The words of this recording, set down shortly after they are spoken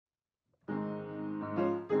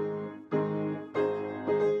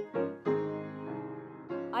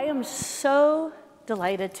am so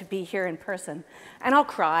delighted to be here in person. And I'll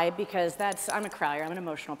cry because I'm a crier, I'm an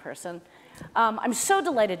emotional person. I'm so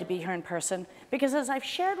delighted to be here in person because as I've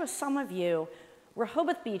shared with some of you,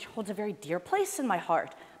 Rehoboth Beach holds a very dear place in my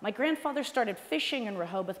heart. My grandfather started fishing in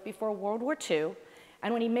Rehoboth before World War II,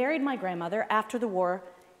 and when he married my grandmother after the war,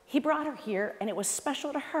 he brought her here, and it was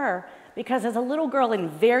special to her because as a little girl in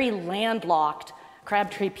very landlocked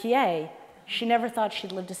Crabtree, PA, she never thought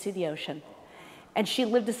she'd live to see the ocean. And she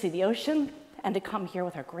lived to see the ocean and to come here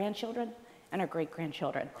with her grandchildren and her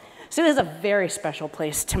great-grandchildren. So it is a very special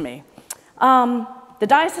place to me. The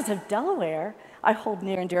Diocese of Delaware I hold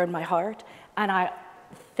near and dear in my heart, and I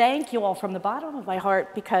thank you all from the bottom of my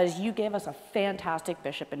heart because you gave us a fantastic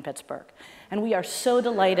bishop in Pittsburgh. And we are so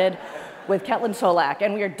delighted with Ketlin Solak,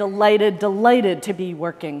 and we are delighted to be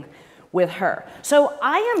working with her. So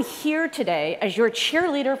I am here today as your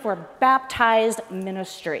cheerleader for baptized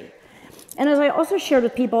ministry. And as I also shared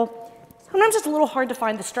with people, sometimes it's a little hard to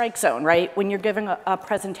find the strike zone, right, when you're giving a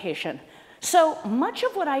presentation. So much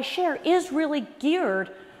of what I share is really geared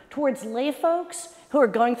towards lay folks who are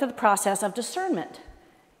going through the process of discernment.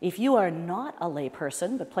 If you are not a lay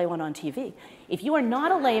person, but play one on TV, if you are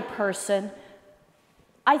not a lay person,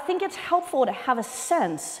 I think it's helpful to have a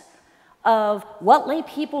sense of what lay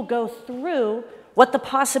people go through, what the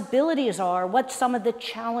possibilities are, what some of the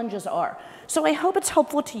challenges are. So I hope it's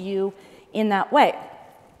helpful to you in that way.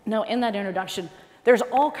 Now, in that introduction, there's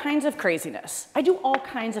all kinds of craziness. I do all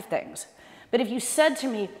kinds of things. But if you said to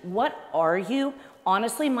me, what are you?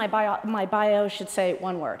 Honestly, my bio should say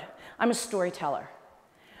one word. I'm a storyteller.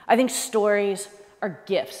 I think stories are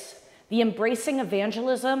gifts. The Embracing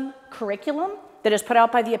Evangelism curriculum that is put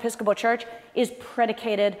out by the Episcopal Church is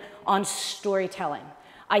predicated on storytelling.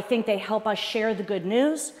 I think they help us share the good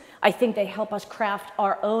news. I think they help us craft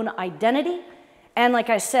our own identity. And like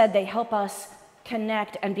I said, they help us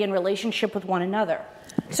connect and be in relationship with one another.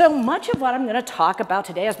 So much of what I'm going to talk about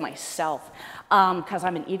today is myself, because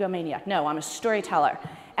I'm an egomaniac. No, I'm a storyteller.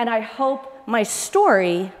 And I hope my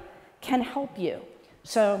story can help you.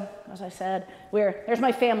 So, as I said, there's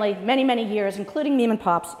my family, many, many years, including Meme and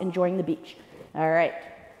Pops, enjoying the beach. All right.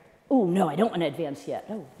 Oh, no, I don't want to advance yet.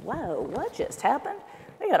 Oh, whoa, what just happened?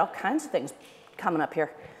 We got all kinds of things coming up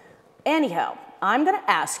here. Anyhow, I'm going to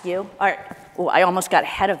ask you, all right, oh, I almost got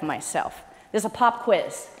ahead of myself. There's a pop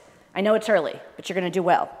quiz. I know it's early, but you're going to do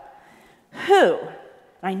well. Who,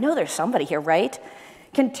 I know there's somebody here, right,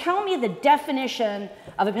 can tell me the definition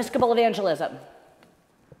of Episcopal evangelism?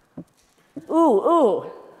 Ooh.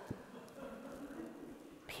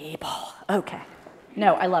 People. Okay.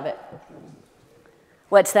 No, I love it.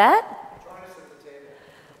 What's that? Join us at the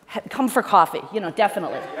table. Come for coffee,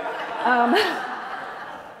 definitely.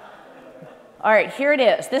 All right, here it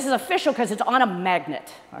is. This is official because it's on a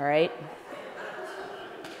magnet, all right?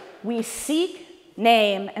 We seek,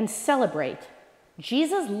 name, and celebrate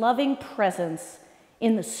Jesus' loving presence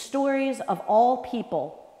in the stories of all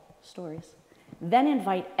people, then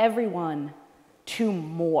invite everyone to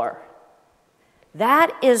more.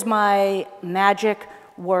 That is my magic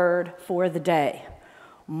word for the day,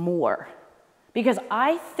 more. Because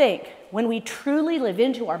I think when we truly live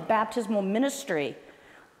into our baptismal ministry,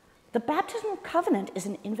 the baptismal covenant is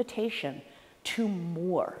an invitation to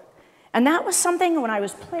more. And that was something when I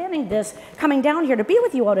was planning this, coming down here to be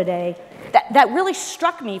with you all today, that really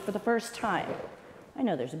struck me for the first time. I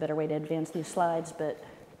know there's a better way to advance these slides, but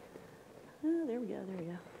there we go.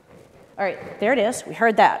 All right, there it is. We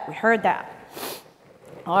heard that.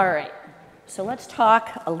 All right, so let's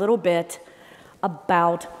talk a little bit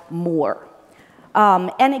about more.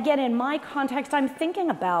 And again, in my context, I'm thinking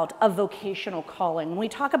about a vocational calling. When we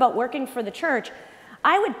talk about working for the church,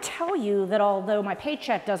 I would tell you that although my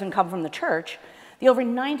paycheck doesn't come from the church, the over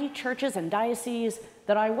 90 churches and dioceses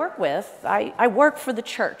that I work with, I work for the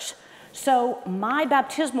church. So my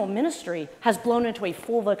baptismal ministry has blown into a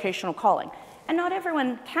full vocational calling. And not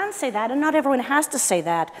everyone can say that, and not everyone has to say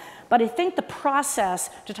that, but I think the process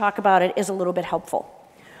to talk about it is a little bit helpful.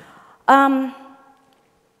 And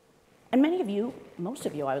many of you, most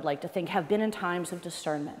of you, I would like to think, have been in times of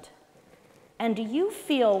discernment. And do you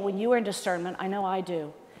feel, when you are in discernment, I know I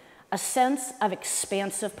do, a sense of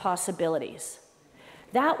expansive possibilities?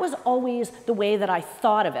 That was always the way that I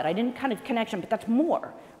thought of it. I didn't kind of connect them, but that's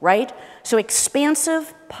more, right? So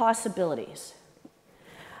expansive possibilities.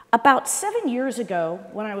 About 7 years ago,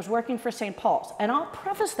 when I was working for St. Paul's, and I'll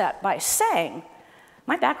preface that by saying,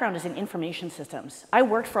 my background is in information systems. I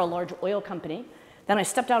worked for a large oil company. Then I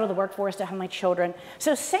stepped out of the workforce to have my children.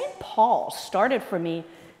 So St. Paul's started for me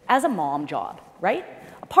as a mom job, right?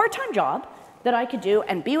 A part-time job that I could do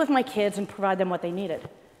and be with my kids and provide them what they needed.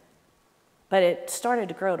 but it started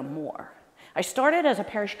to grow to more. I started as a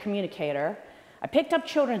parish communicator. I picked up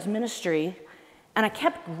children's ministry, and I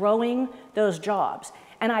kept growing those jobs.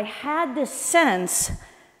 And I had this sense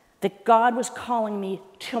that God was calling me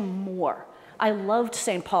to more. I loved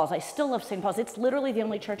St. Paul's. I still love St. Paul's. It's literally the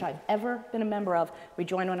only church I've ever been a member of. We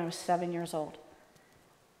joined when I was 7 years old.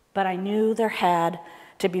 But I knew there had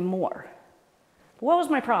to be more. What was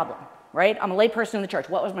my problem, right? I'm a lay person in the church.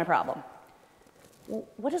 What was my problem? Well,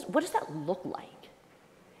 what does that look like?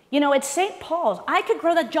 You know, at St. Paul's, I could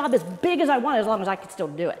grow that job as big as I wanted as long as I could still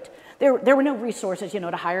do it. There were no resources,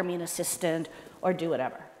 to hire me an assistant or do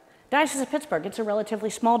whatever. Diocese of Pittsburgh, it's a relatively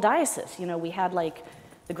small diocese. We had like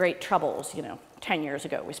the Great Troubles, 10 years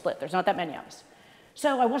ago. We split. There's not that many of us.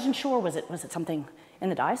 So I wasn't sure, was it something in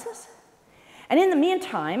the diocese? And in the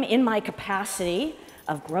meantime, in my capacity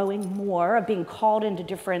of growing more, of being called into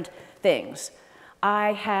different things,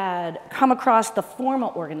 I had come across the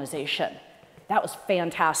formal organization. That was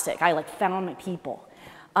fantastic. I found my people.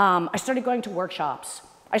 I started going to workshops.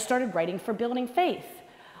 I started writing for Building Faith.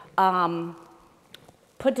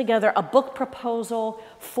 Put together a book proposal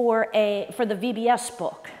for the VBS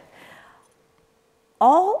book.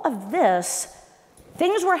 All of this,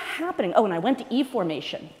 things were happening. Oh, and I went to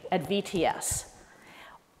E-formation at VTS.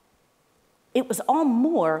 It was all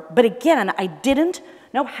more, but again, I didn't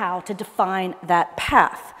know how to define that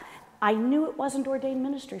path. I knew it wasn't ordained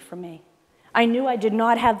ministry for me. I knew I did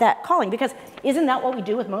not have that calling, because isn't that what we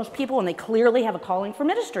do with most people when they clearly have a calling for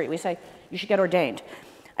ministry? We say, you should get ordained.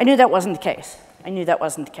 I knew that wasn't the case. All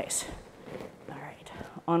right,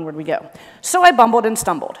 onward we go. So I bumbled and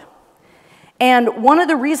stumbled. And one of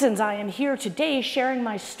the reasons I am here today sharing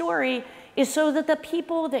my story is so that the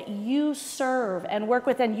people that you serve and work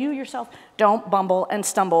with and you yourself don't bumble and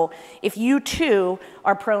stumble if you too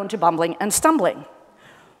are prone to bumbling and stumbling.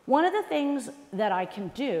 One of the things that I can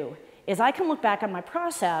do is I can look back on my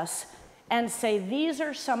process and say, these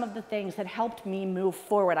are some of the things that helped me move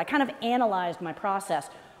forward. I kind of analyzed my process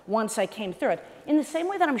once I came through it, in the same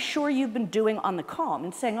way that I'm sure you've been doing on the Calm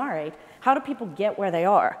and saying, all right, how do people get where they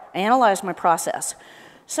are? I analyzed my process.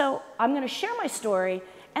 So I'm going to share my story,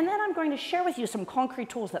 and then I'm going to share with you some concrete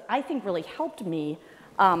tools that I think really helped me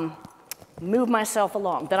move myself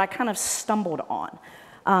along, that I kind of stumbled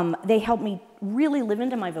on. They helped me really live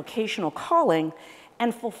into my vocational calling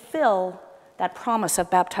and fulfill that promise of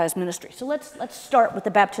baptized ministry. So let's start with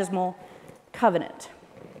the baptismal covenant.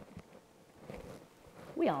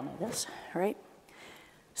 We all know this, right?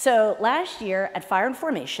 So last year at Fire and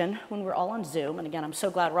Formation, when we were all on Zoom, and again, I'm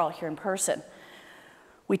so glad we're all here in person,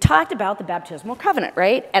 we talked about the baptismal covenant,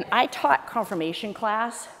 right? And I taught confirmation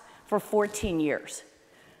class for 14 years.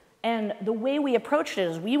 And the way we approached it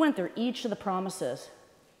is we went through each of the promises,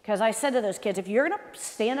 because I said to those kids, if you're going to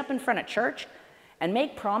stand up in front of church and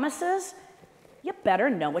make promises, you better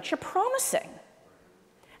know what you're promising.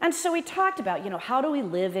 And so we talked about, how do we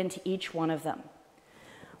live into each one of them?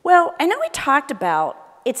 Well, I know we talked about,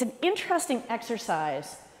 it's an interesting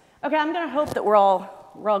exercise. Okay, I'm going to hope that we're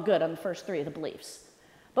all good on the first three of the beliefs.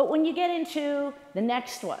 But when you get into the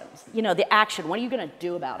next ones, the action, what are you going to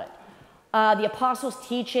do about it? The apostles'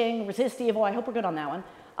 teaching, resist evil, I hope we're good on that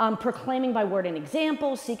one. Proclaiming by word and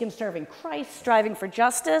example, seek and serving Christ, striving for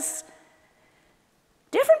justice.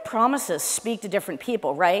 Different promises speak to different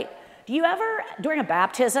people, right? Do you ever, during a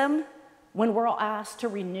baptism, when we're all asked to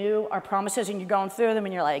renew our promises and you're going through them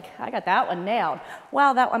and you're like, I got that one nailed.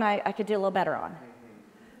 Well, that one I could do a little better on,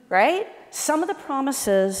 right? Some of the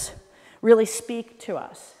promises really speak to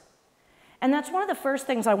us. And that's one of the first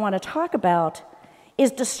things I want to talk about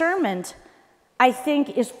is discernment, I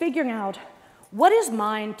think, is figuring out what is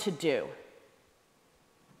mine to do.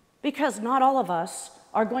 Because not all of us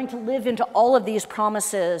are going to live into all of these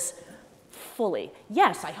promises fully.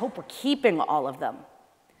 Yes, I hope we're keeping all of them.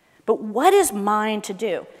 But what is mine to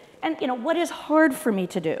do? And what is hard for me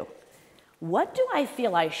to do? What do I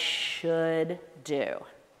feel I should do?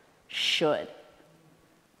 Should.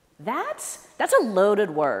 That's a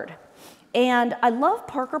loaded word. And I love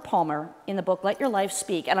Parker Palmer in the book, Let Your Life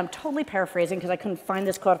Speak. And I'm totally paraphrasing because I couldn't find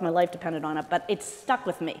this quote if my life depended on it, but it stuck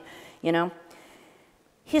with me,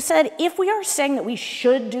 He said, if we are saying that we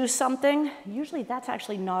should do something, usually that's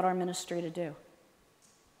actually not our ministry to do,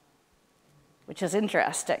 which is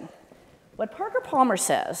interesting. What Parker Palmer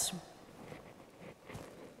says,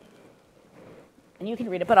 and you can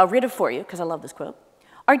read it, but I'll read it for you because I love this quote.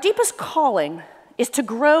 Our deepest calling is to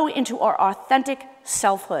grow into our authentic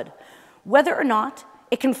selfhood, whether or not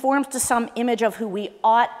it conforms to some image of who we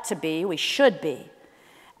ought to be, we should be.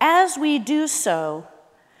 As we do so,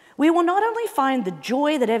 we will not only find the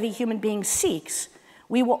joy that every human being seeks,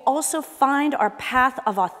 we will also find our path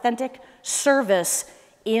of authentic service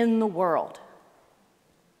in the world.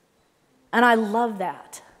 And I love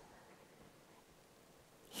that.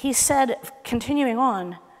 He said, continuing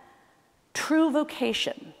on, true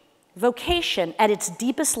vocation at its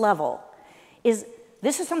deepest level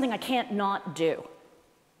this is something I can't not do.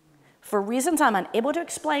 For reasons I'm unable to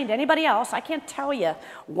explain to anybody else, I can't tell you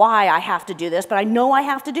why I have to do this, but I know I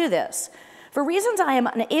have to do this. For reasons I am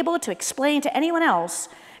unable to explain to anyone else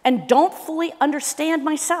and don't fully understand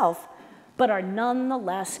myself, but are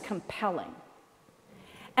nonetheless compelling.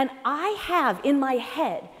 And I have in my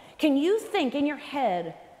head, can you think in your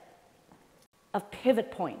head of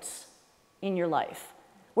pivot points in your life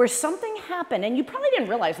where something happened and you probably didn't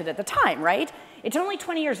realize it at the time, right? It's only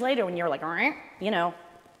 20 years later when you're like,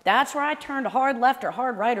 that's where I turned a hard left or a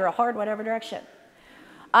hard right or a hard whatever direction.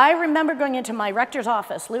 I remember going into my rector's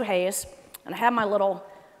office, Lou Hayes, and I had my little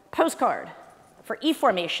postcard for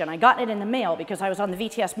e-formation. I got it in the mail because I was on the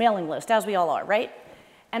VTS mailing list, as we all are, right?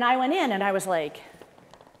 And I went in and I was like,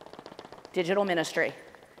 digital ministry.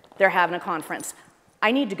 They're having a conference.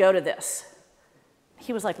 I need to go to this.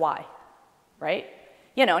 He was like, why? Right?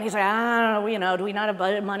 And he's like, I don't know, do we not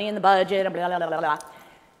have money in the budget? Blah, blah, blah, blah.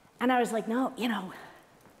 And I was like, no,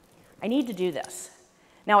 I need to do this.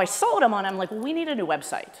 Now, I sold him on, I'm like, well, we need a new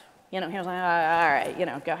website. He was like, all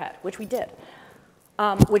right, go ahead, which we did.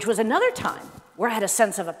 Which was another time where I had a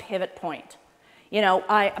sense of a pivot point.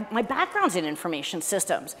 My background's in information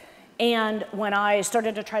systems. And when I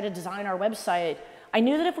started to try to design our website, I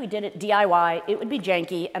knew that if we did it DIY, it would be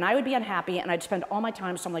janky, and I would be unhappy, and I'd spend all my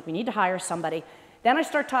time, so I'm like, we need to hire somebody. Then I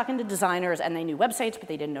start talking to designers, and they knew websites, but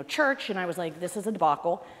they didn't know church, and I was like, this is a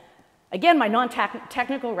debacle. Again, my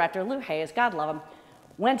non-technical director, Lou Hayes, God love him,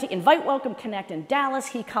 went to Invite, Welcome, Connect in Dallas.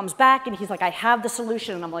 He comes back, and he's like, I have the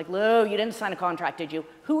solution. And I'm like, Lou, you didn't sign a contract, did you?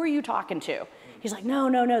 Who are you talking to? He's like, no,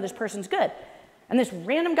 this person's good. And this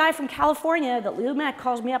random guy from California that Lou Mack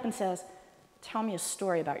calls me up and says, tell me a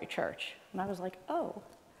story about your church. And I was like, oh,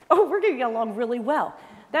 we're going to get along really well.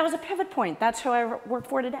 That was a pivot point. That's who I work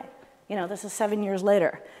for today. This is 7 years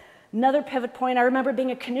later. Another pivot point, I remember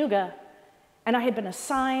being a Canuga, and I had been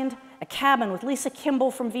assigned a cabin with Lisa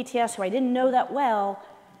Kimball from VTS, who I didn't know that well,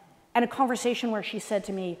 and a conversation where she said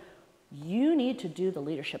to me, you need to do the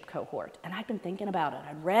leadership cohort. And I'd been thinking about it.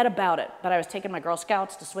 I'd read about it, but I was taking my Girl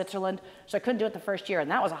Scouts to Switzerland, so I couldn't do it the first year,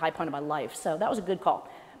 and that was a high point of my life, so that was a good call.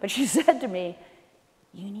 But she said to me,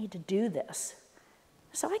 you need to do this.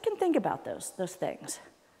 So I can think about those things.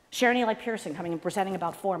 Sharon Eli Pearson coming and presenting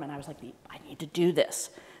about Foreman, I was like, I need to do this.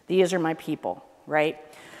 These are my people, right?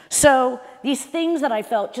 So these things that I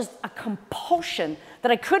felt just a compulsion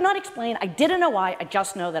that I could not explain, I didn't know why, I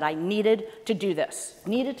just know that I needed to do this,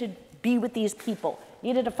 needed to be with these people,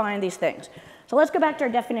 needed to find these things. So let's go back to our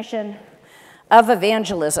definition of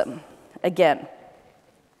evangelism again.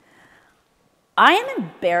 I am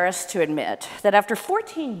embarrassed to admit that after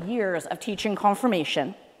 14 years of teaching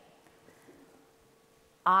confirmation,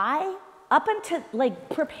 I, up until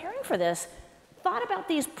preparing for this, thought about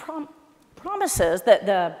these promises,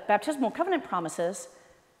 the baptismal covenant promises,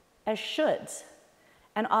 as shoulds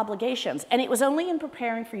and obligations. And it was only in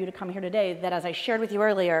preparing for you to come here today that, as I shared with you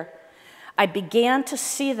earlier, I began to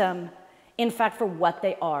see them, in fact, for what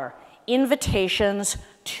they are, invitations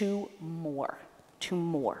to more,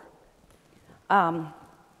 more. All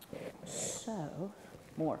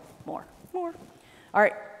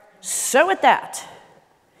right, so with that,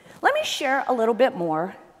 let me share a little bit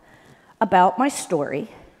more about my story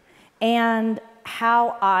and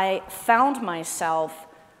how I found myself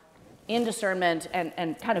in discernment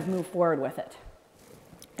and kind of move forward with it.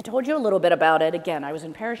 I told you a little bit about it. Again, I was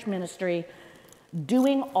in parish ministry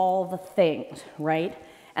doing all the things, right?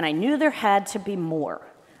 And I knew there had to be more.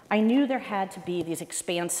 I knew there had to be these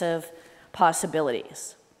expansive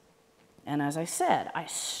possibilities. And as I said, I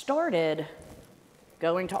started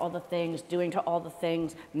going to all the things, doing to all the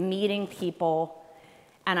things, meeting people,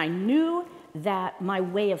 and I knew that my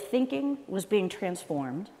way of thinking was being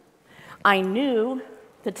transformed. I knew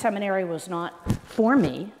that seminary was not for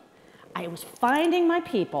me. I was finding my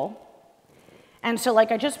people, and so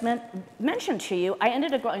like I just mentioned to you, I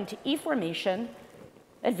ended up going to e-formation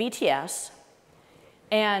at VTS,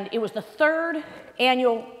 and it was the 3rd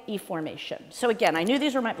annual e-formation. So again, I knew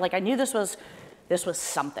these were I knew this was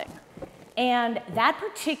something. And that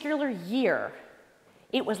particular year,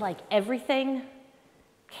 it was like everything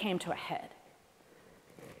came to a head.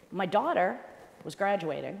 My daughter was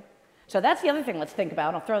graduating. So that's the other thing let's think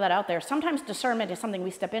about. I'll throw that out there. Sometimes discernment is something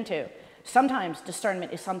we step into. Sometimes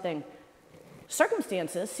discernment is something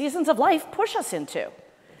circumstances, seasons of life push us into.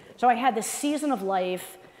 So I had this season of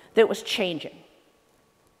life that was changing.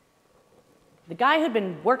 the guy who'd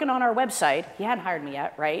been working on our website, he hadn't hired me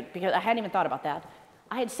yet, right? Because I hadn't even thought about that.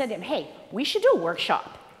 I had said to him, hey, we should do a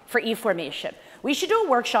workshop for eFormation. We should do a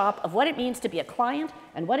workshop of what it means to be a client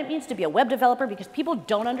and what it means to be a web developer because people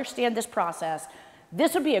don't understand this process.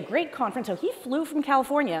 This would be a great conference. So he flew from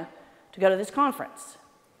California to go to this conference.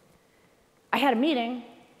 I had a meeting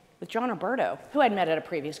with John Roberto, who I'd met at a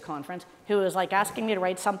previous conference, who was like asking me to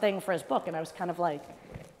write something for his book. And I was kind of like,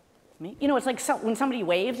 me? You know, it's like when somebody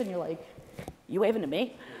waves and you're like, you waving to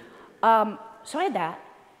me? So I had that.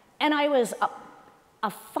 And I was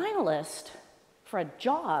a finalist for a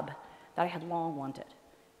job that I had long wanted,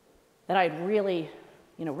 that I'd really,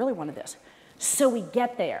 really wanted this. So we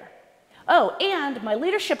get there. Oh, and my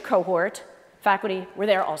leadership cohort, faculty, were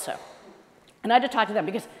there also. And I had to talk to them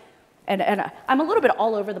because, and I'm a little bit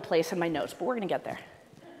all over the place in my notes, but we're gonna get there.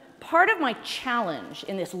 Part of my challenge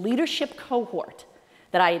in this leadership cohort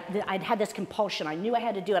that I'd had this compulsion, I knew I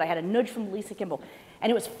had to do it, I had a nudge from Lisa Kimball,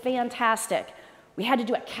 and it was fantastic. We had to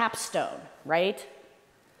do a capstone, right?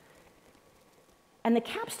 And the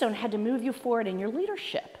capstone had to move you forward in your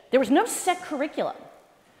leadership. There was no set curriculum,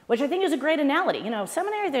 which I think is a great analogy. You know,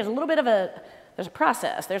 seminary, there's a little bit of there's a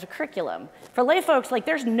process, there's a curriculum. For lay folks, like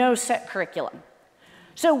there's no set curriculum.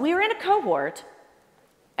 So we were in a cohort,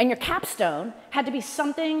 and your capstone had to be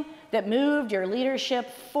something that moved your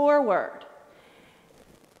leadership forward.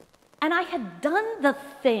 And I had done the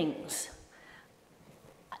things.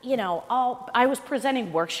 You know, I was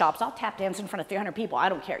presenting workshops. I'll tap dance in front of 300 people. I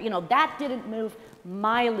don't care. You know, that didn't move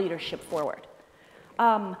my leadership forward.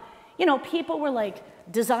 You know, people were like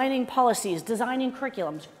designing policies, designing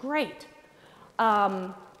curriculums. Great.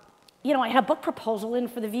 You know, I had a book proposal in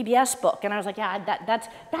for the VBS book, and I was like, yeah,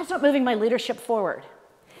 that's not moving my leadership forward.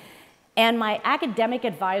 And my academic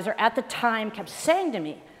advisor at the time kept saying to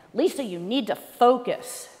me, Lisa, you need to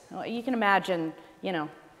focus. Well, you can imagine, you know,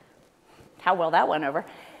 how well that went over.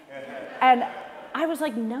 And I was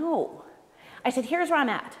like, no. I said, here's where I'm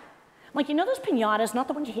at. I'm like, you know those piñatas, not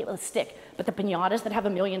the ones you hit with a stick, but the piñatas that have a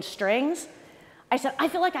million strings? I said, I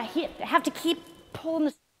feel like I have to keep pulling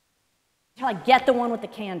the until I get the one with the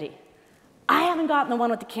candy. I haven't gotten the one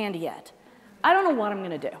with the candy yet. I don't know what I'm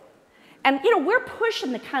gonna do. And you know, we're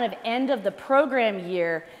pushing the kind of end of the program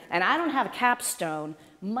year, and I don't have a capstone,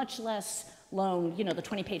 much less loan, you know, the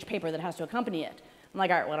 20-page paper that has to accompany it. I'm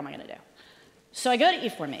like, all right, what am I gonna do? So I go to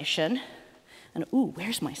eFormation, and ooh,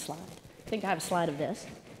 where's my slide? I think I have a slide of this.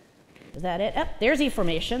 Is that it? Oh, there's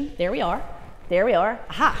eFormation. There we are. There we are.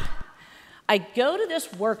 Aha. I go to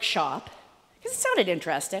this workshop, because it sounded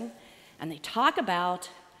interesting, and they talk about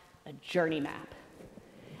a journey map.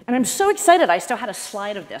 And I'm so excited, I still had a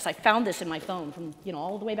slide of this. I found this in my phone from, you know,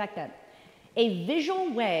 all the way back then. A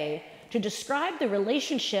visual way to describe the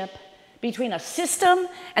relationship between a system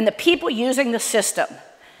and the people using the system.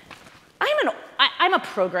 I'm a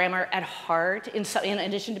programmer at heart, in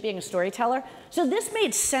addition to being a storyteller, so this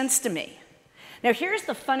made sense to me. Now here's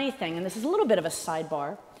the funny thing, and this is a little bit of a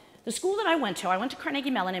sidebar. The school that I went to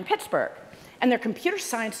Carnegie Mellon in Pittsburgh, and their computer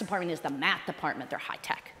science department is the math department, they're high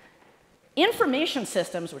tech. Information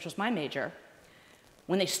systems, which was my major,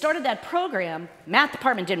 when they started that program, math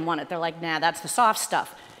department didn't want it. They're like, nah, that's the soft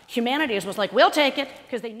stuff. Humanities was like, we'll take it,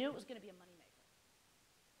 because they knew it was gonna be a moneymaker.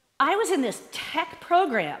 I was in this tech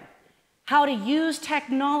program, how to use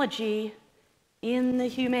technology in the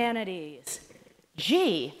humanities.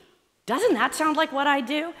 Gee, doesn't that sound like what I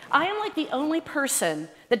do? I am like the only person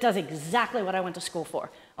that does exactly what I went to school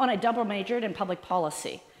for. Oh, and I double majored in public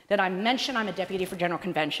policy. Did I mention I'm a deputy for General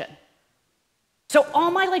Convention? So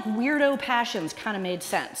all my like weirdo passions kind of made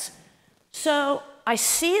sense. So I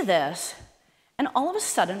see this, and all of a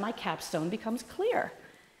sudden my capstone becomes clear.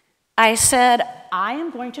 I said, I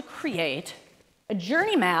am going to create a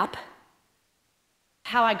journey map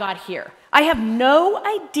how I got here. I have no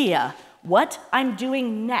idea what I'm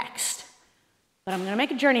doing next, but I'm gonna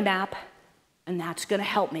make a journey map, and that's gonna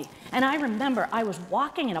help me. And I remember I was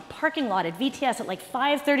walking in a parking lot at VTS at like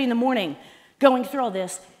 5:30 in the morning, going through all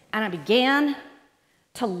this, and I began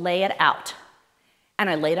to lay it out. And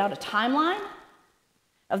I laid out a timeline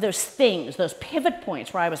of those things, those pivot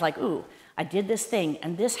points where I was like, ooh, I did this thing,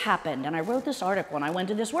 and this happened, and I wrote this article, and I went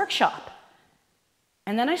to this workshop.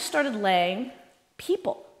 And then I started laying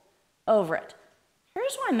people over it.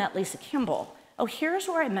 Here's where I met Lisa Kimball. Oh, here's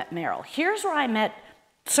where I met Meryl. Here's where I met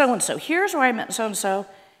so-and-so. Here's where I met so-and-so.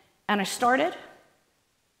 And I started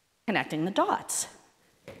connecting the dots.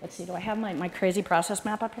 Let's see, do I have my crazy process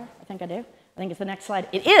map up here? I think I do. I think it's the next slide.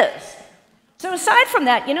 It is. So aside from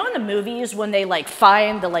that, you know in the movies when they like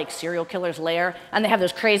find the like serial killer's lair and they have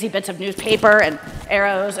those crazy bits of newspaper and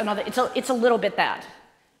arrows and all that, it's a little bit that.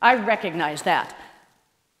 I recognize that.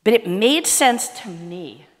 but it made sense to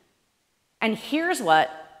me. And here's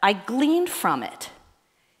what I gleaned from it.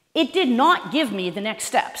 It did not give me the next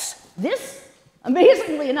steps. This,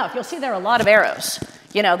 amazingly enough, you'll see there are a lot of arrows.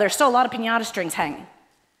 There's still a lot of piñata strings hanging.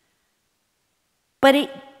 But it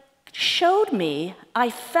showed me, I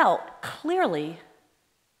felt clearly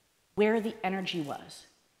where the energy was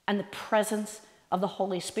and the presence of the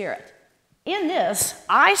Holy Spirit. In this,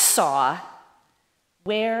 I saw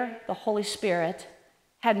where the Holy Spirit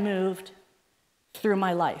had moved through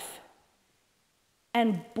my life.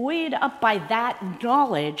 And buoyed up by that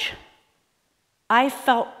knowledge, I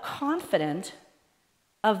felt confident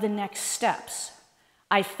of the next steps.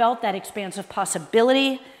 I felt that expansive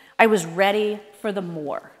possibility. I was ready for the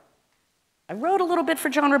more. I wrote a little bit for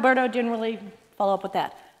John Roberto, didn't really follow up with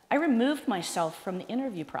that. I removed myself from the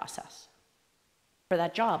interview process for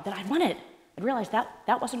that job that I wanted. I realized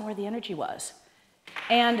that wasn't where the energy was.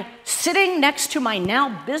 And sitting next to my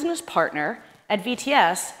now business partner at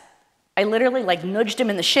VTS, I literally nudged him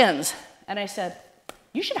in the shins, and I said,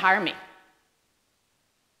 "You should hire me."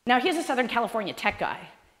 Now, he's a Southern California tech guy.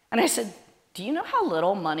 And I said, "Do you know how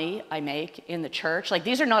little money I make in the church?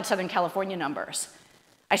 These are not Southern California numbers."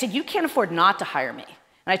 I said, "You can't afford not to hire me."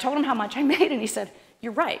 And I told him how much I made, and he said,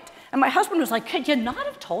 "You're right." And my husband was like, "Could you not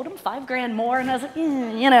have told him $5,000 more?" And I was like,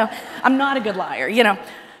 I'm not a good liar,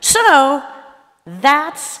 So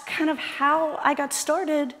that's kind of how I got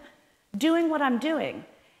started doing what I'm doing.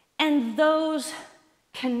 And those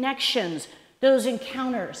connections, those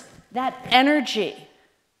encounters, that energy,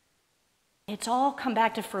 it's all come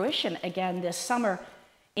back to fruition again this summer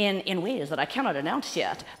in ways that I cannot announce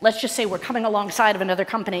yet. Let's just say we're coming alongside of another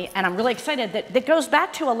company, and I'm really excited that goes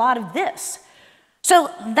back to a lot of this.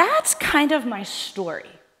 So that's kind of my story.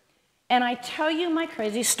 And I tell you my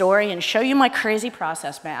crazy story and show you my crazy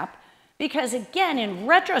process map because, again, in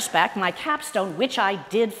retrospect, my capstone, which I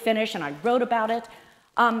did finish and I wrote about it,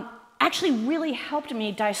 actually really helped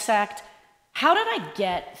me dissect how did I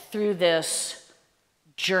get through this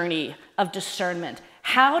journey of discernment?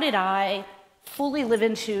 How did I fully live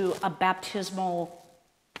into a baptismal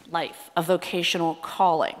life, a vocational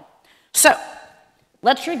calling? So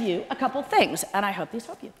let's review a couple things, and I hope these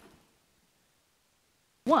help you.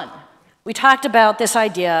 One, we talked about this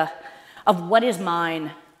idea of what is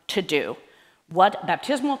mine to do, what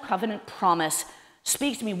baptismal covenant promise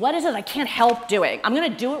speaks to me. What is it I can't help doing? I'm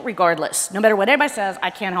going to do it regardless. No matter what anybody says,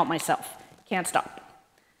 I can't help myself. Can't stop.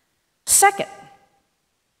 Second,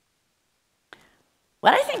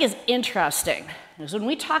 what I think is interesting is when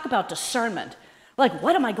we talk about discernment, we're like,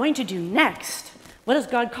 what am I going to do next? What is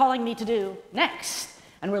God calling me to do next?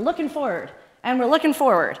 And we're looking forward, and we're looking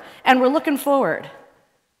forward, and we're looking forward.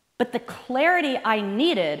 But the clarity I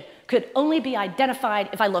needed could only be identified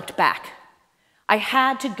if I looked back. I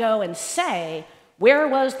had to go and say, where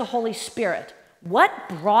was the Holy Spirit? What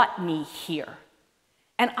brought me here?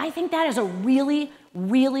 And I think that is a really,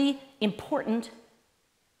 really important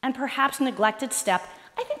and perhaps neglected step,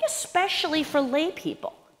 I think especially for lay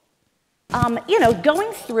people.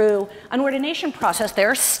 Going through an ordination process,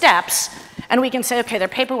 there are steps, and we can say, okay, their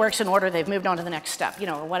paperwork's in order, they've moved on to the next step,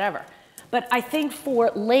 or whatever. But I think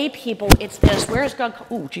for lay people, it's this, where is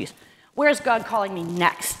God calling me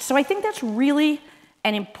next? So I think that's really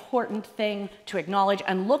an important thing to acknowledge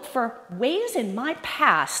and look for ways in my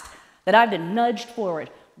past that I've been nudged forward.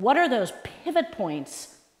 What are those pivot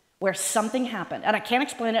points where something happened? And I can't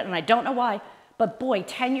explain it, and I don't know why, but boy,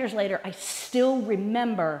 10 years later, I still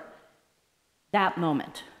remember that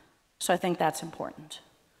moment. So I think that's important.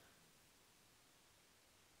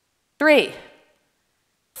 3,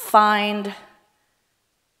 find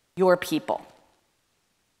your people.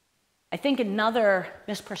 I think another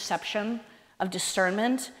misperception of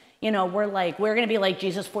discernment, we're going to be like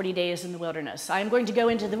Jesus 40 days in the wilderness. I'm going to go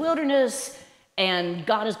into the wilderness and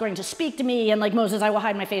God is going to speak to me, and like Moses, I will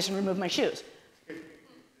hide my face and remove my shoes.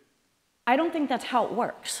 I don't think that's how it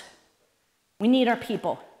works. We need our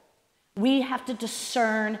people. We have to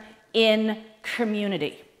discern in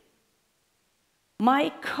community.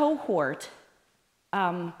 My cohort,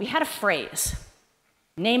 we had a phrase,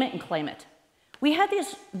 name it and claim it. We had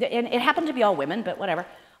these, and it happened to be all women, but whatever,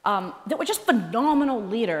 that were just phenomenal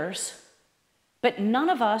leaders, but none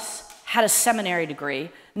of us had a seminary degree.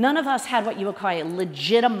 None of us had what you would call a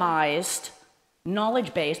legitimized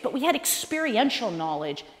knowledge base, but we had experiential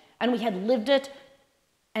knowledge, and we had lived it,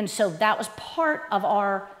 and so that was part of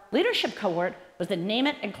our leadership cohort, was to name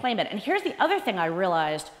it and claim it. And here's the other thing I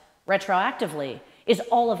realized retroactively, is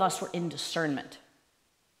all of us were in discernment.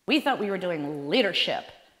 We thought we were doing leadership,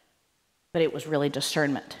 but it was really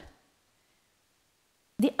discernment.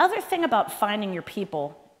 The other thing about finding your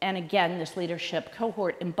people and again, this leadership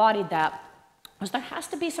cohort embodied that, was there has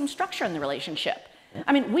to be some structure in the relationship.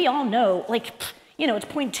 I mean, we all know, like, you know, it's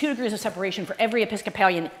 0.2 degrees of separation for every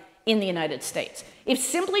Episcopalian in the United States. If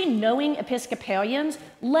simply knowing Episcopalians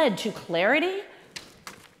led to clarity,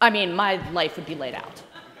 I mean, my life would be laid out,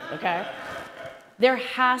 okay? There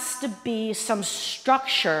has to be some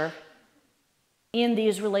structure in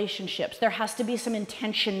these relationships. There has to be some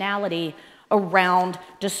intentionality around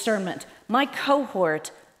discernment. My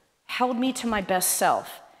cohort held me to my best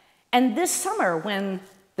self. And this summer, when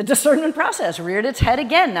the discernment process reared its head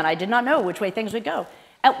again, and I did not know which way things would go,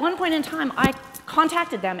 at one point in time, I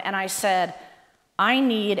contacted them and I said, I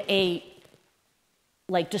need a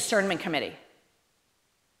discernment committee.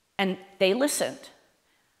 And they listened.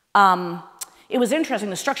 It was interesting.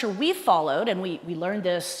 The structure we followed, and we learned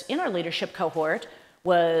this in our leadership cohort,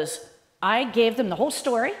 was I gave them the whole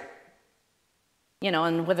story, you know,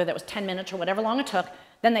 and whether that was 10 minutes or whatever long it took.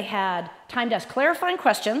 Then they had time to ask clarifying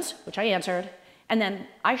questions, which I answered, and then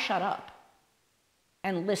I shut up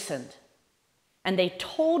and listened. And they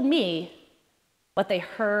told me what they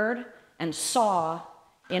heard and saw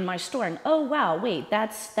in my story. And oh, wow, wait,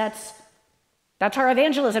 that's our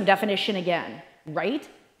evangelism definition again, right?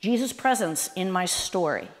 Jesus' presence in my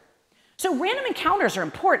story. So random encounters are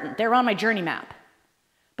important. They're on my journey map.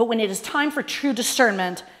 But when it is time for true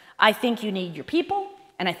discernment, I think you need your people,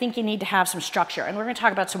 and I think you need to have some structure. And we're going to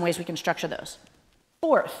talk about some ways we can structure those.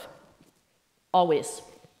 Fourth, always,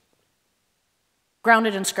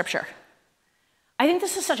 grounded in Scripture. I think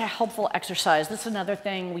this is such a helpful exercise. This is another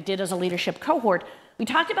thing we did as a leadership cohort. We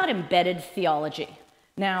talked about embedded theology.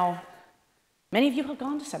 Now, many of you have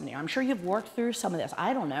gone to seminary. I'm sure you've worked through some of this.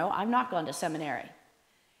 I don't know. I've not gone to seminary.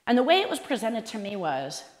 And the way it was presented to me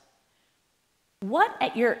was, what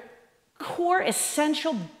at your core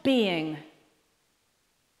essential being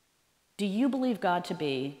do you believe God to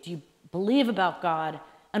be? Do you believe about God?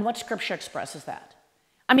 And what Scripture expresses that?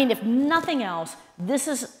 I mean, if nothing else, this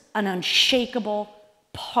is an unshakable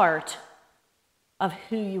part of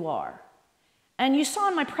who you are. And you saw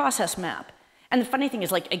in my process map. And the funny thing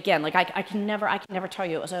is, like, again, like I can never tell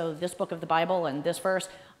you, oh, this book of the Bible and this verse.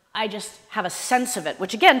 I just have a sense of it,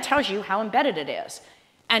 which again tells you how embedded it is.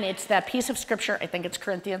 And it's that piece of Scripture, I think it's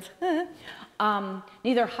Corinthians,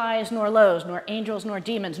 neither highs nor lows, nor angels nor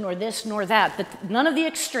demons, nor this nor that none of the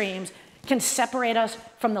extremes can separate us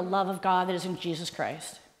from the love of God that is in Jesus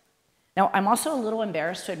Christ. Now, I'm also a little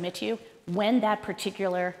embarrassed to admit to you when that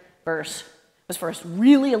particular verse was first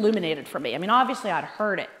really illuminated for me. I mean, obviously I'd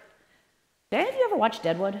heard it. Did any of you ever watch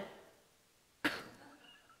Deadwood?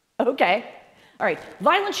 Okay. All right.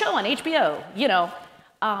 Violent show on HBO, you know.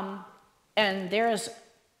 And there is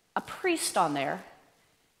a priest on there.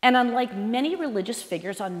 And unlike many religious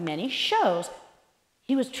figures on many shows,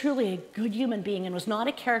 he was truly a good human being and was not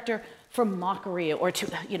a character for mockery or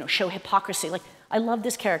to, you know, show hypocrisy. Like, I love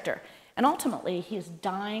this character. And ultimately, he is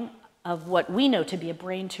dying of what we know to be a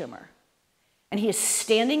brain tumor. And he is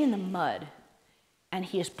standing in the mud, and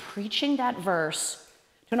he is preaching that verse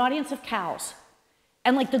to an audience of cows.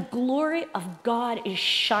 And like the glory of God is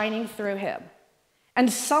shining through him.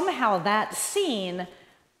 And somehow that scene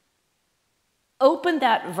opened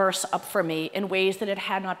that verse up for me in ways that it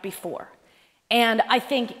had not before. And I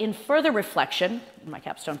think in further reflection, in my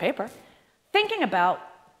capstone paper, thinking about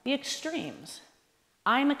the extremes.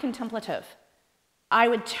 I'm a contemplative. I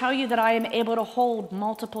would tell you that I am able to hold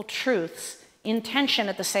multiple truths in tension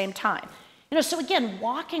at the same time. You know, so again,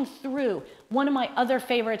 walking through, one of my other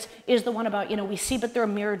favorites is the one about, you know, we see but through a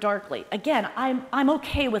mirror darkly. Again, I'm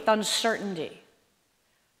okay with uncertainty.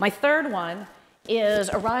 My third one is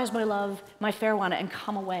arise, my love, my fair one, and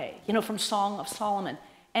come away, you know, from Song of Solomon.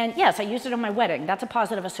 And yes, I used it on my wedding. That's a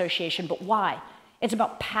positive association, but why? It's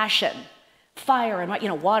about passion, fire, and, you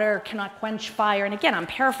know, water cannot quench fire. And again, I'm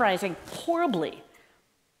paraphrasing horribly,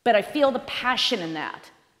 but I feel the passion in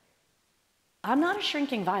that. I'm not a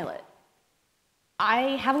shrinking violet.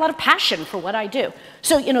 I have a lot of passion for what I do.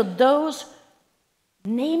 So, you know, those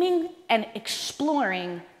naming and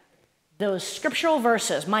exploring those scriptural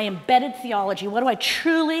verses, my embedded theology, what do I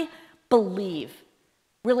truly believe,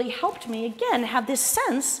 really helped me, again, have this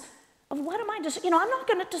sense of what am I, you know, I'm not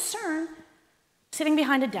going to discern sitting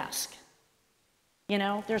behind a desk. You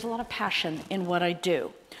know, there's a lot of passion in what I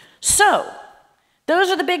do. So,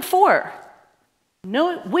 those are the big four.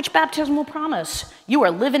 Know which baptismal promise you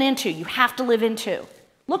are living into, you have to live into.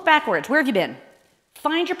 Look backwards, where have you been?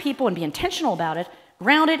 Find your people and be intentional about it,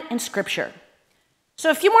 grounded in Scripture.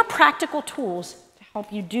 So a few more practical tools to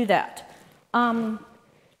help you do that.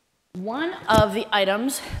 One of the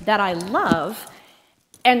items that I love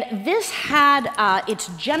And this had its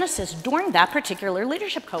genesis during that particular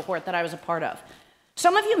leadership cohort that I was a part of.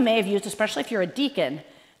 Some of you may have used, especially if you're a deacon,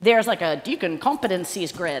 there's like a deacon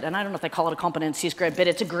competencies grid. And I don't know if they call it a competencies grid, but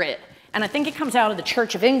it's a grid. And I think it comes out of the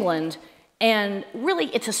Church of England. And really,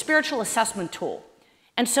 it's a spiritual assessment tool.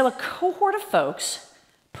 And so a cohort of folks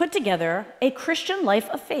put together a Christian life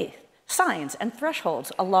of faith, signs and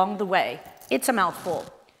thresholds along the way. It's a mouthful.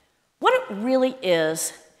 What it really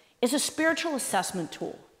is a spiritual assessment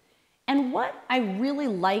tool. And what I really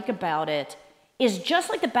like about it is just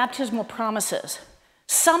like the baptismal promises,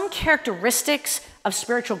 some characteristics of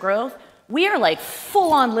spiritual growth we are like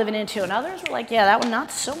full on living into, and others are like, yeah, that one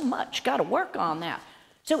not so much, got to work on that.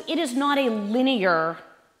 So it is not a linear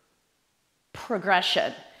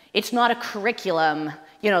progression. It's not a curriculum,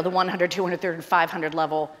 the 100, 200, 300, 500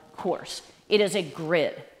 level course. It is a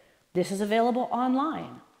grid. This is available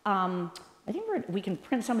online. I think we can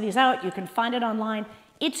print some of these out. You can find it online.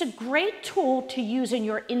 It's a great tool to use in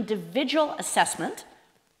your individual assessment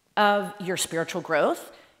of your spiritual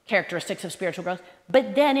growth, characteristics of spiritual growth,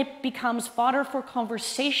 but then it becomes fodder for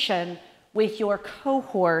conversation with your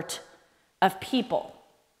cohort of people.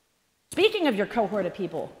 Speaking of your cohort of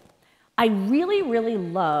people, I really, really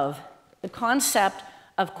love the concept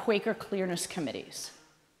of Quaker clearness committees.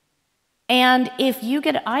 And if you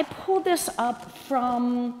get, I pulled this up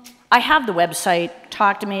from, I have the website,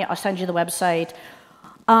 talk to me, I'll send you the website.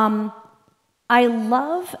 I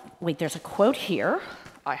love, wait, there's a quote here.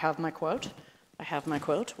 I have my quote,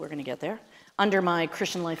 we're gonna get there. Under my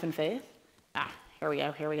Christian life and faith. Here we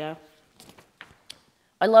go.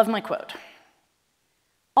 I love my quote.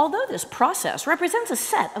 Although this process represents a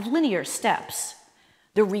set of linear steps,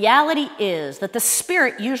 the reality is that the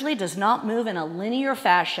Spirit usually does not move in a linear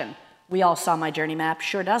fashion. We all saw my journey map,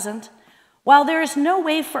 sure doesn't. While there is no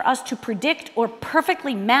way for us to predict or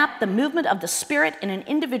perfectly map the movement of the Spirit in an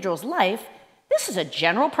individual's life, this is a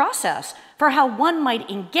general process for how one might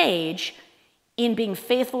engage in being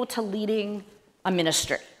faithful to leading a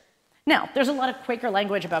ministry. Now, there's a lot of Quaker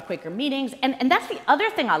language about Quaker meetings, and that's the other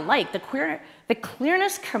thing I like. The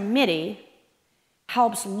Clearness Committee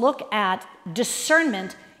helps look at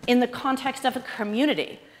discernment in the context of a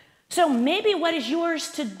community. So maybe what is yours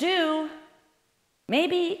to do,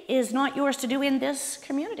 maybe is not yours to do in this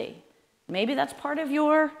community. Maybe that's part of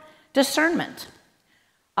your discernment.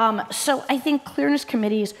 So I think clearness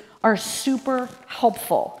committees are super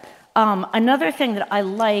helpful. Another thing that I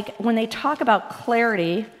like, when they talk about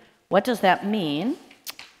clarity, what does that mean?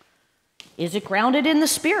 Is it grounded in the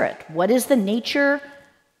Spirit? What is the nature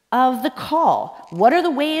of the call? What are the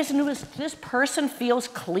ways in which this person feels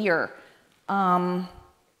clear? There's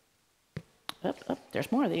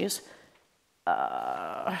more of these.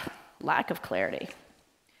 Lack of clarity.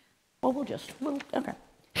 Well, okay.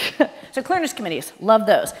 So clearness committees, love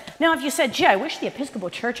those. Now, if you said, gee, I wish the Episcopal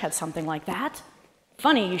Church had something like that,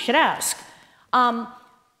 funny, you should ask.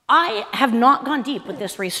 I have not gone deep with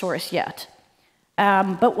this resource yet.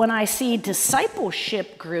 But when I see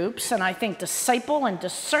discipleship groups, and I think disciple and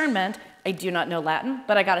discernment, I do not know Latin,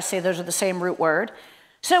 but I gotta say those are the same root word.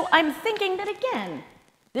 So I'm thinking that, again,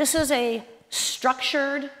 this is a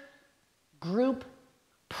structured group,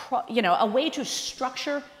 a way to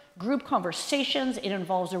structure group conversations. It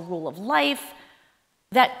involves a rule of life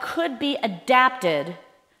that could be adapted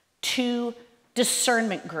to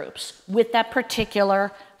discernment groups with that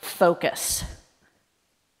particular focus.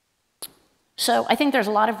 So I think there's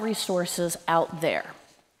a lot of resources out there.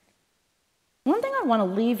 One thing I want to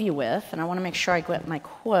leave you with, and I want to make sure I get my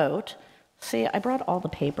quote. See, I brought all the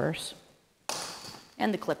papers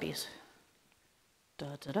and the clippies.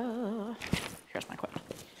 Here's my quote.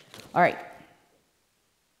 All right.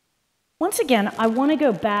 Once again, I want to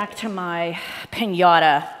go back to my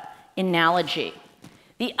piñata analogy.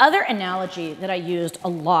 The other analogy that I used a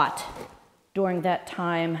lot during that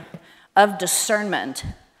time of discernment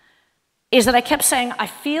is that I kept saying, I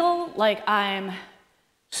feel like I'm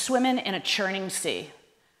swimming in a churning sea.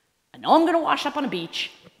 I know I'm going to wash up on a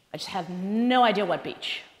beach. I just have no idea what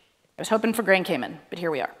beach. I was hoping for Grand Cayman, but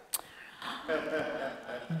here we are.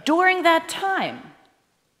 During that time,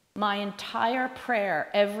 my entire prayer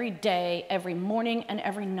every day, every morning, and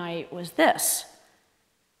every night was this: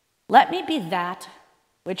 let me be that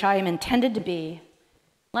which I am intended to be.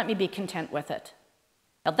 Let me be content with it.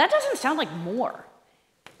 Now, that doesn't sound like more.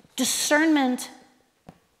 Discernment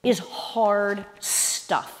is hard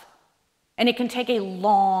stuff, and it can take a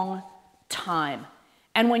long time.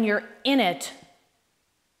 And when you're in it,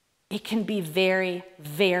 it can be very,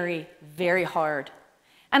 very, very hard.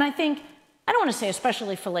 And I think, I don't want to say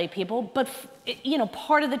especially for lay people, but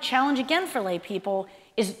part of the challenge again for lay people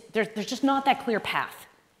is there's just not that clear path.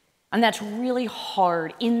 And that's really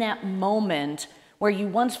hard in that moment where you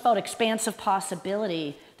once felt expansive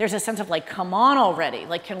possibility. There's a sense of like, come on already.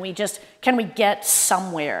 Like, can we get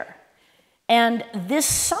somewhere? And this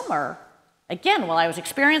summer, again, while I was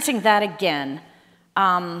experiencing that again,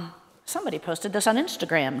 somebody posted this on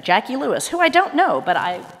Instagram, Jackie Lewis, who I don't know, but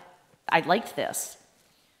I liked this.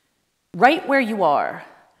 Right where you are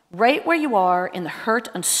in the hurt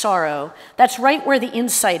and sorrow, that's right where the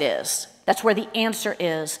insight is. That's where the answer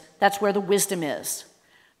is. That's where the wisdom is.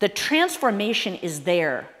 The transformation is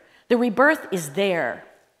there. The rebirth is there.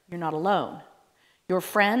 You're not alone. Your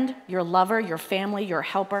friend, your lover, your family, your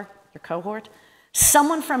helper, your cohort,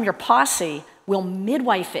 someone from your posse will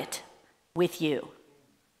midwife it with you.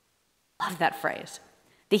 Love that phrase.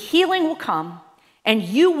 The healing will come, and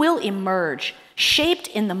you will emerge, shaped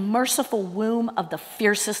in the merciful womb of the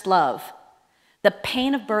fiercest love. The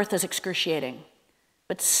pain of birth is excruciating,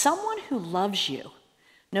 but someone who loves you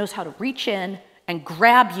knows how to reach in and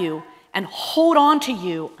grab you and hold on to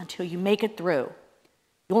you until you make it through.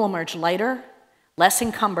 You'll emerge lighter, less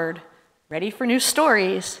encumbered, ready for new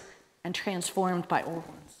stories, and transformed by old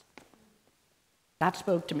ones. That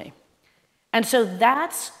spoke to me. And so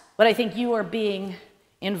that's what I think you are being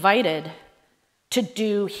invited to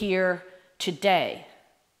do here today.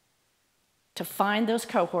 To find those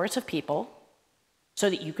cohorts of people so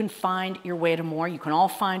that you can find your way to more. You can all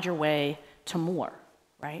find your way to more,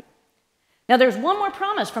 right? Now there's one more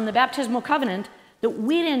promise from the baptismal covenant that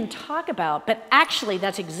we didn't talk about, but actually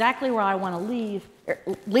that's exactly where I want to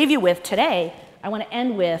leave you with today. I want to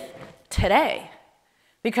end with today,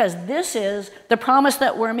 because this is the promise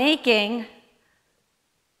that we're making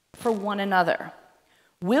for one another.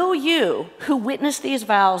 Will you, who witness these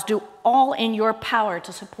vows, do all in your power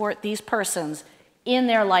to support these persons in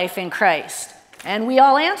their life in Christ? And we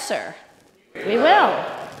all answer, we will.